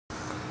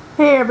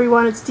Hey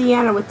everyone, it's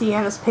Deanna with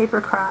Deanna's Paper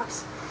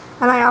Crafts,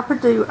 and I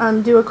offered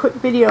to do a quick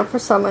video for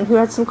someone who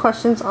had some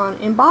questions on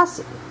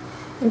embossing,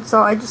 and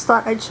so I just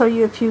thought I'd show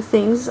you a few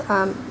things,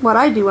 what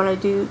I do when I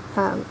do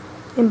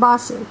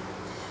embossing.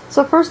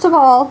 So first of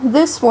all,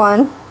 this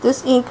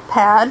ink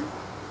pad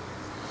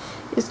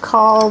is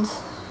called,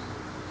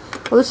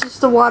 well, this is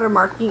the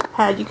watermark ink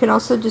pad. You can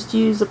also just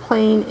use a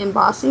plain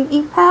embossing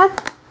ink pad,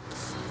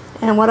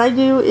 and what I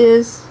do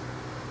is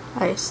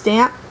I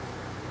stamp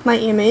my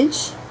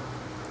image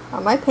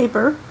on my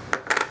paper.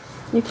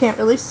 You can't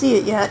really see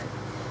it yet,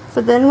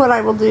 but then what I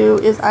will do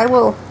is I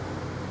will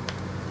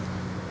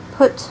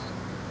put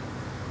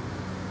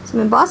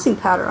some embossing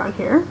powder on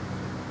here,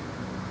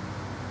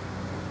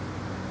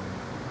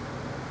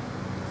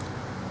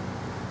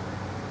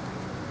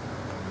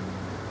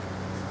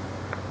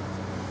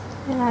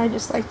 and I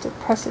just like to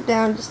press it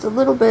down just a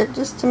little bit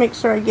just to make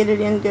sure I get it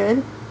in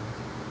good,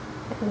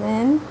 and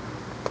then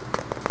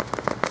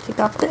take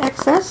off the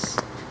excess.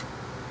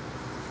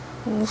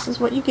 And this is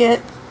what you get.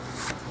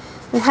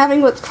 And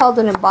having what's called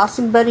an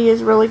embossing buddy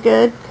is really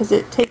good because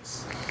it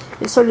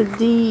sort of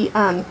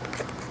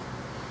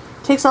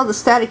takes all the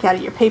static out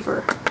of your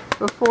paper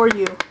before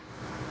you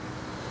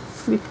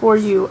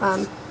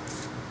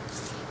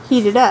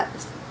heat it up.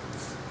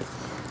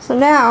 So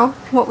now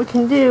what we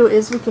can do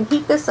is we can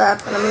heat this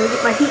up, and I'm going to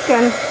get my heat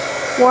gun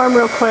warm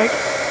real quick,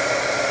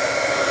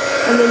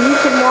 and then you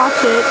can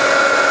watch it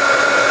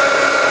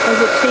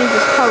as it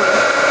changes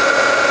color.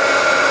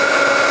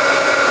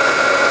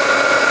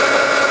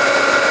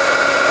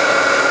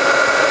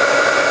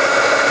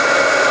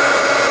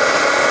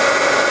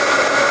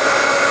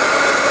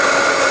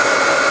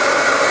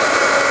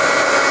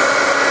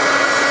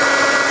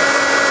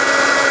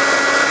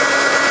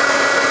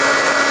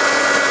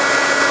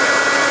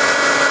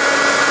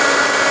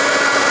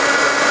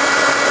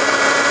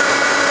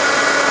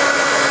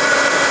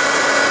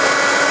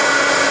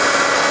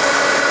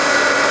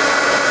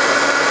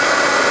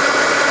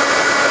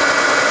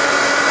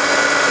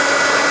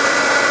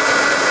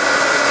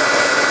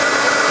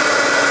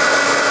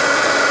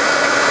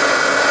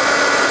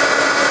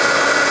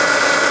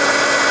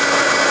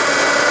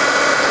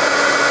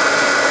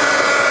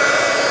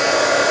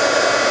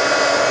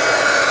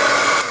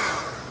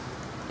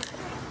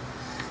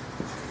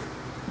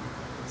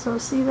 So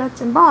see,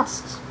 that's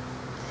embossed.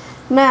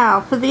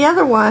 Now for the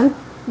other one,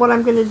 what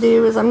I'm going to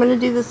do is I'm going to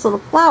do this little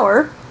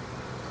flower,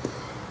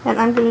 and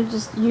I'm going to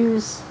just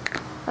use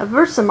a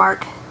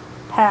Versamark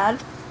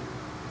pad,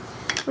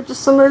 which is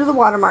similar to the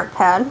watermark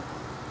pad.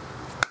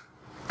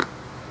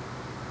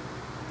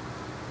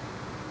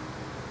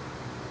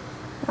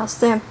 I'll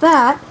stamp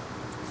that,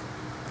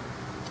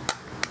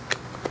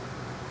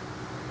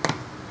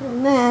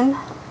 and then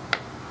I'm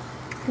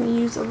going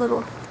to use a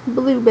little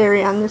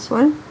blueberry on this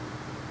one.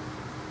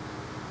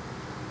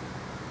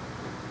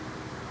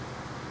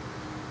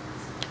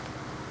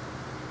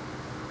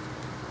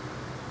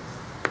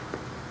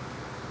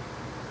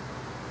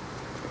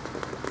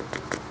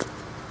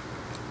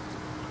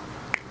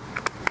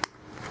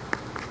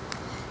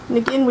 And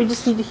again, we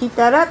just need to heat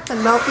that up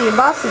and melt the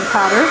embossing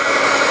powder. I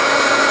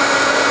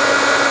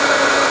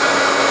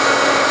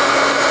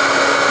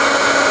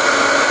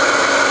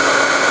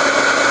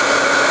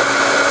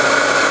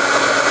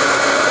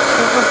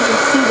don't know if you can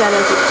see that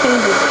as it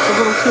changes. It's a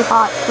little too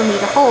hot for me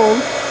to hold.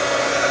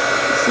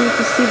 So you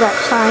can see that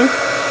shine.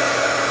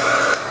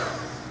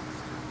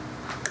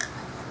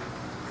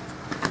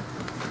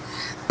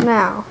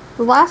 Now,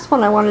 the last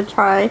one I want to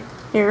try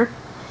here,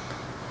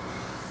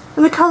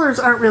 and the colors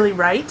aren't really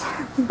right,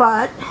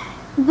 but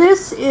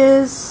this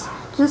is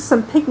just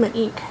some pigment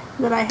ink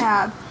that I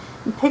have.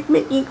 And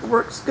pigment ink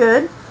works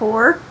good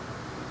for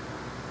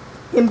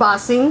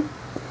embossing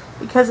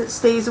because it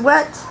stays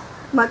wet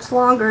much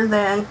longer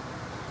than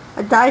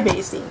a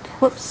dye-based ink.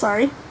 Whoops,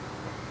 sorry.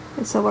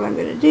 And so what I'm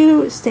going to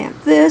do is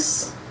stamp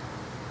this.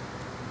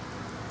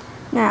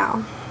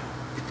 Now,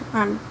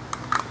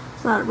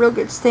 it's not a real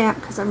good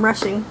stamp because I'm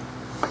rushing.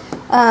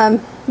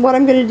 What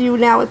I'm going to do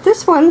now with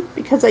this one,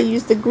 because I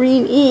used the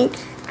green ink,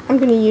 I'm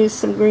going to use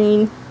some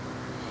green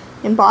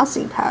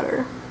embossing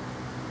powder.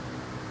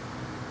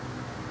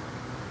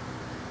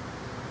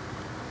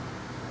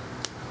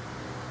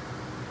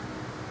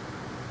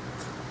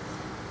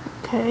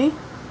 Okay.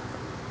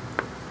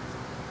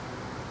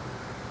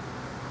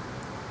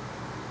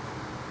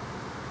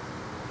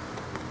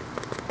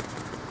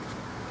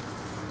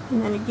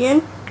 And then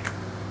again,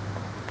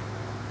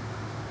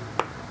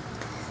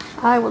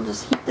 I will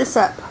just heat this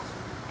up.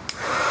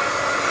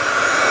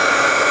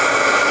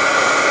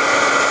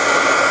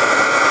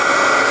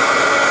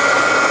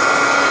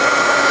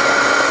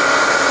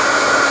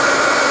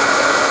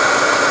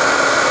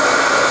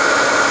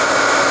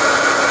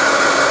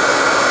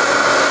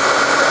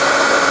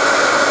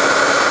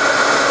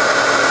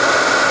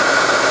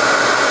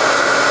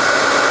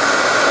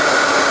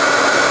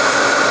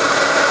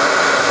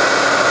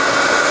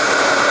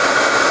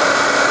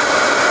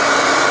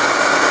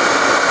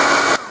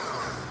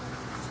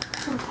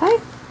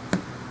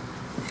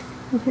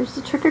 And here's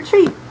the trick or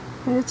treat,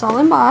 and it's all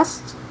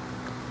embossed.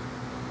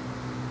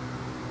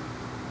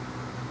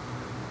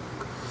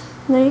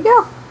 And there you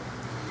go.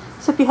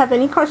 So if you have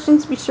any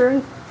questions, be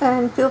sure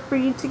and feel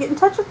free to get in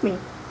touch with me.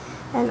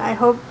 And I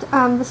hope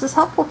this is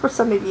helpful for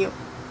some of you.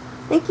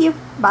 Thank you.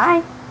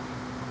 Bye.